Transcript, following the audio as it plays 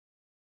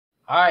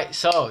Alright,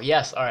 so,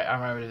 yes, alright, I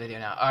remember the video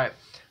now. Alright,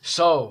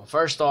 so,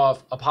 first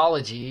off,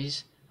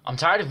 apologies. I'm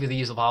tired of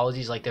these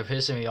apologies, like, they're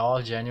pissing me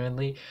off,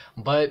 genuinely.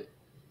 But,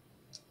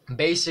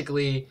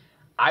 basically,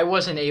 I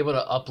wasn't able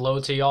to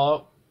upload to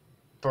y'all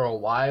for a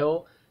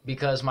while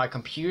because my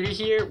computer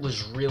here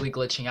was really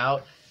glitching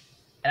out.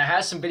 And I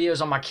had some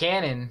videos on my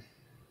Canon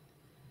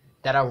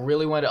that I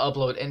really wanted to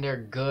upload, and they're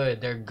good.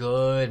 They're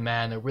good,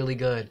 man. They're really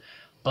good.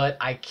 But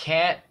I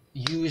can't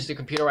use the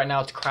computer right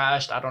now. It's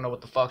crashed. I don't know what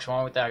the fuck's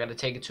wrong with that. I got to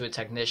take it to a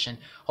technician.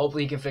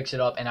 Hopefully he can fix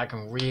it up and I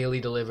can really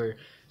deliver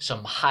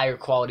some higher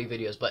quality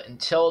videos. But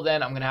until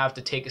then, I'm going to have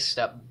to take a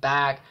step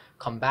back,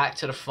 come back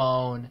to the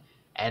phone,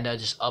 and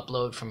just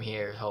upload from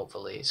here,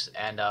 hopefully.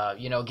 And,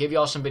 you know, give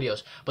y'all some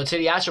videos. But to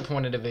the actual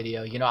point of the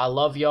video, you know, I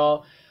love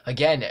y'all.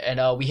 Again,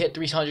 and we hit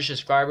 300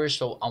 subscribers,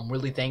 so I'm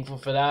really thankful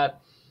for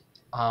that.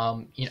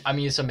 You know, I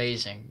mean, it's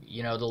amazing.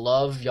 You know, the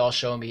love y'all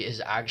show me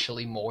is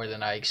actually more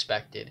than I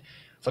expected.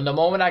 From the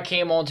moment I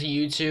came onto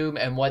YouTube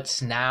and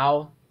what's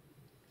now,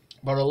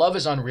 bro, the love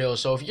is unreal.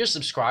 So if you're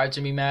subscribed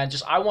to me, man,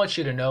 I want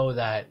you to know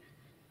that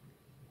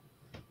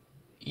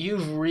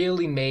you've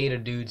really made a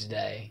dude's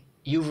day.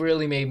 You've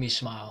really made me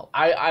smile.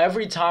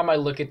 Every time I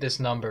look at this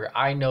number,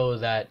 I know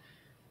that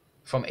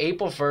from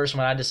April 1st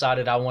when I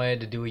decided I wanted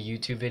to do a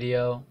YouTube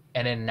video,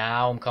 and then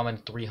now I'm coming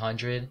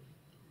 300,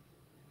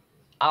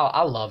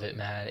 I love it,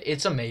 man.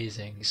 It's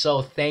amazing.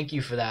 So thank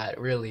you for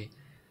that, really.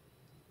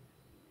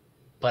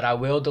 But I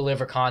will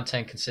deliver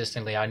content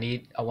consistently. I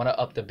want to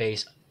up the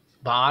base.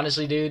 But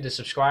honestly, dude, the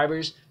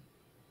subscribers,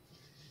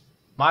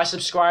 my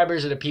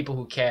subscribers are the people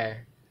who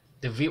care.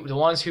 The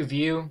ones who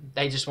view,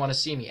 they just want to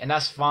see me, and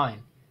that's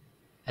fine.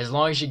 As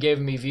long as you're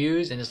giving me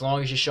views and as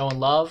long as you're showing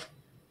love,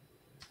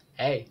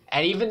 hey.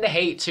 And even the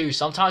hate too.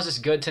 Sometimes it's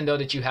good to know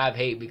that you have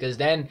hate, because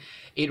then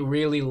it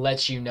really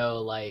lets you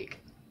know, like,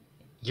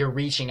 you're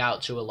reaching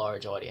out to a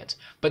large audience.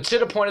 But to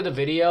the point of the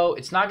video,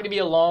 it's not going to be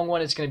a long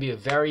one. It's going to be a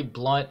very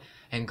blunt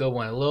and good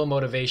one, a little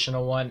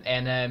motivational one.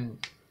 And then,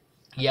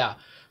 yeah.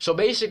 So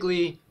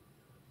basically,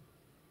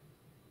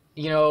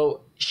 you know,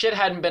 shit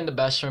hadn't been the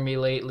best for me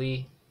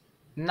lately.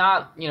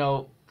 Not, you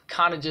know,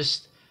 kind of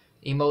just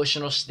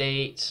emotional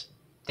states,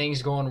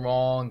 things going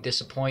wrong,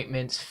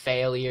 disappointments,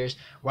 failures,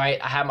 right?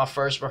 I had my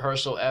first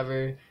rehearsal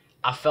ever.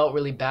 I felt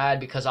really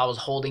bad because I was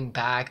holding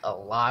back a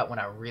lot when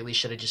I really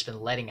should have just been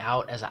letting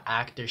out as an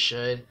actor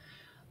should.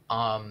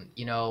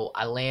 You know,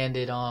 I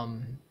landed,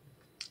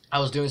 I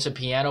was doing some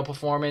piano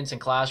performance in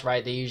class,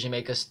 right? They usually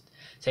make us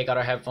take out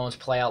our headphones,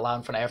 play out loud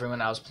in front of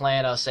everyone. I was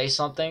playing Say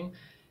Something.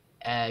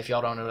 And if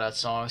y'all don't know that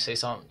song, say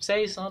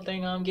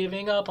something, I'm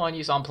giving up on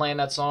you. So I'm playing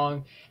that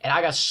song, and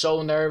I got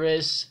so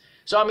nervous.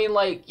 So, I mean,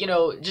 like, you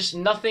know, just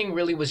nothing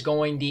really was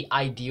going the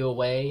ideal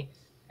way.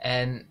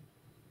 And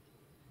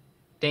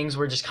things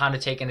were just kind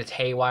of taking its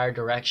haywire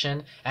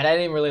direction. And I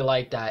didn't really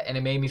like that. And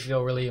it made me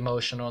feel really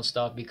emotional and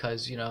stuff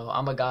because, you know,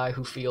 I'm a guy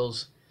who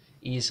feels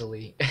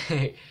easily,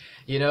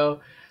 you know.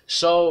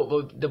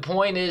 So the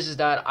point is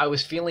that I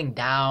was feeling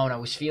down. I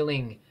was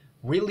feeling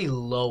really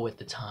low at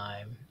the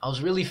time. I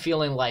was really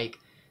feeling like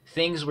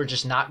things were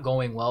just not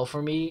going well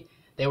for me.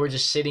 They were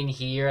just sitting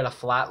here at a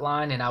flat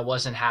line, and I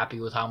wasn't happy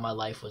with how my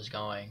life was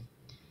going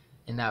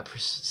in that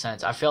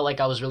sense. I felt like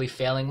I was really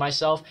failing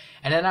myself.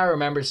 And then I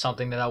remembered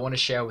something that I want to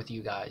share with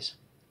you guys.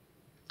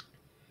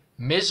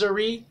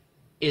 Misery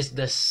is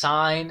the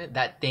sign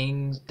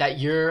that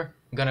you're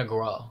gonna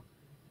grow,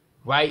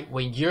 right?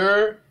 When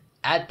you're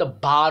at the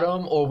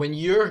bottom, or when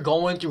you're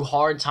going through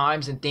hard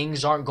times and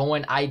things aren't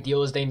going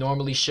ideal as they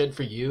normally should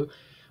for you,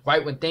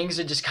 right? When things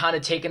are just kind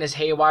of taking this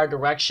haywire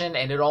direction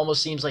and it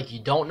almost seems like you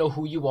don't know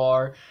who you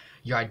are,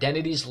 your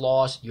identity's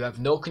lost, you have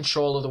no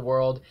control of the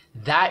world,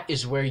 that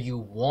is where you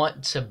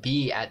want to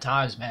be at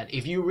times, man.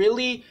 If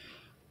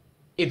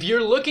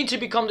you're looking to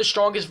become the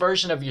strongest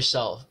version of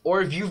yourself,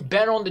 or if you've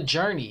been on the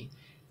journey,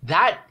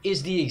 that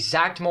is the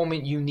exact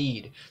moment you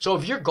need. So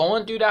if you're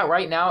going through that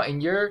right now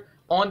and you're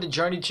on the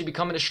journey to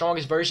becoming the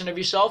strongest version of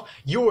yourself,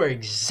 you are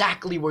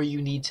exactly where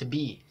you need to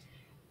be.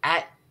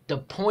 At the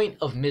point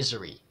of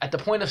misery, at the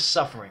point of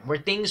suffering, where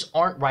things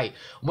aren't right.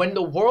 When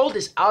the world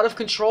is out of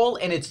control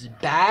and it's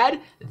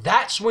bad,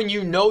 that's when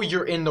you know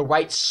you're in the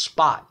right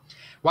spot,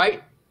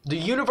 right? The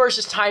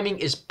universe's timing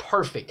is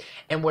perfect.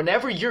 And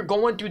whenever you're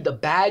going through the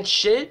bad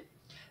shit,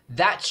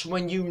 that's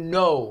when you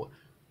know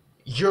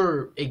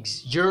you're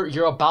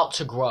about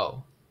to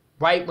grow,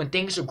 right? When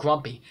things are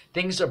grumpy,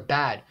 things are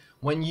bad,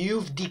 when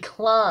you've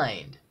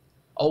declined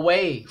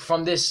away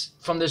from this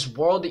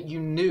world that you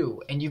knew,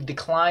 and you've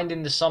declined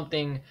into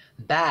something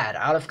bad,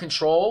 out of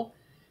control,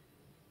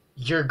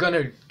 you're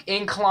gonna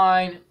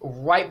incline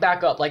right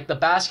back up. Like the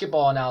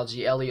basketball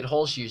analogy Elliot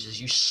Hulse uses.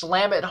 You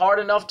slam it hard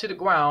enough to the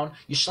ground,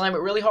 you slam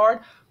it really hard,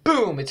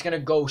 boom, it's gonna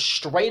go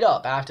straight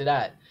up after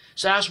that.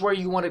 So that's where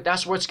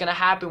that's what's gonna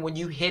happen when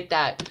you hit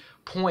that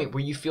point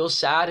where you feel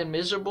sad and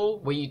miserable,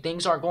 where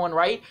things aren't going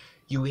right.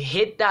 You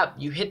hit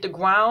the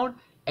ground,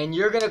 and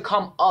you're going to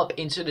come up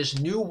into this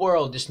new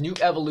world, this new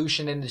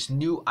evolution, and this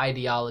new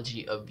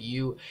ideology of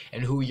you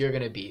and who you're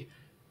going to be.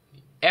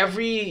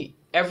 Every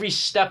every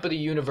step of the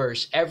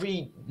universe,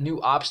 every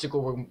new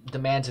obstacle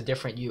demands a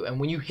different you. And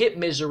when you hit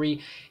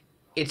misery,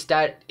 it's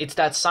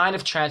that sign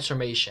of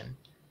transformation.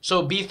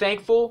 So be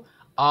thankful.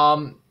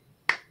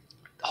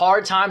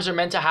 Hard times are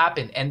meant to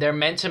happen, and they're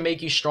meant to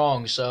make you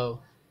strong.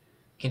 So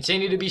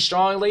continue to be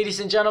strong, ladies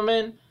and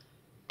gentlemen,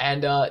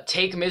 and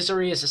take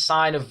misery as a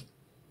sign of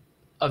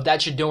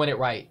that you're doing it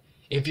right.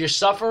 If you're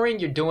suffering,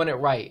 you're doing it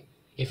right.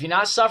 If you're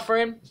not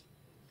suffering,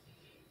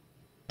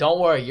 don't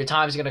worry, your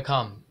time's gonna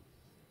come.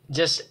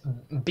 Just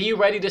be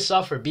ready to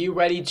suffer. Be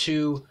ready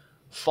to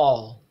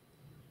fall.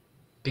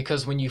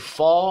 Because when you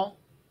fall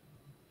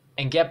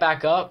and get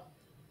back up,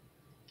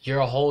 you're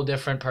a whole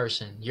different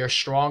person. You're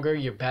stronger,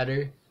 you're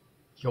better,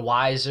 you're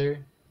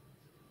wiser,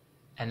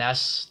 and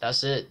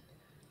that's it.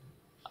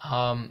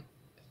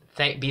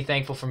 Be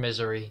thankful for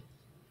misery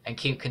and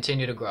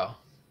continue to grow.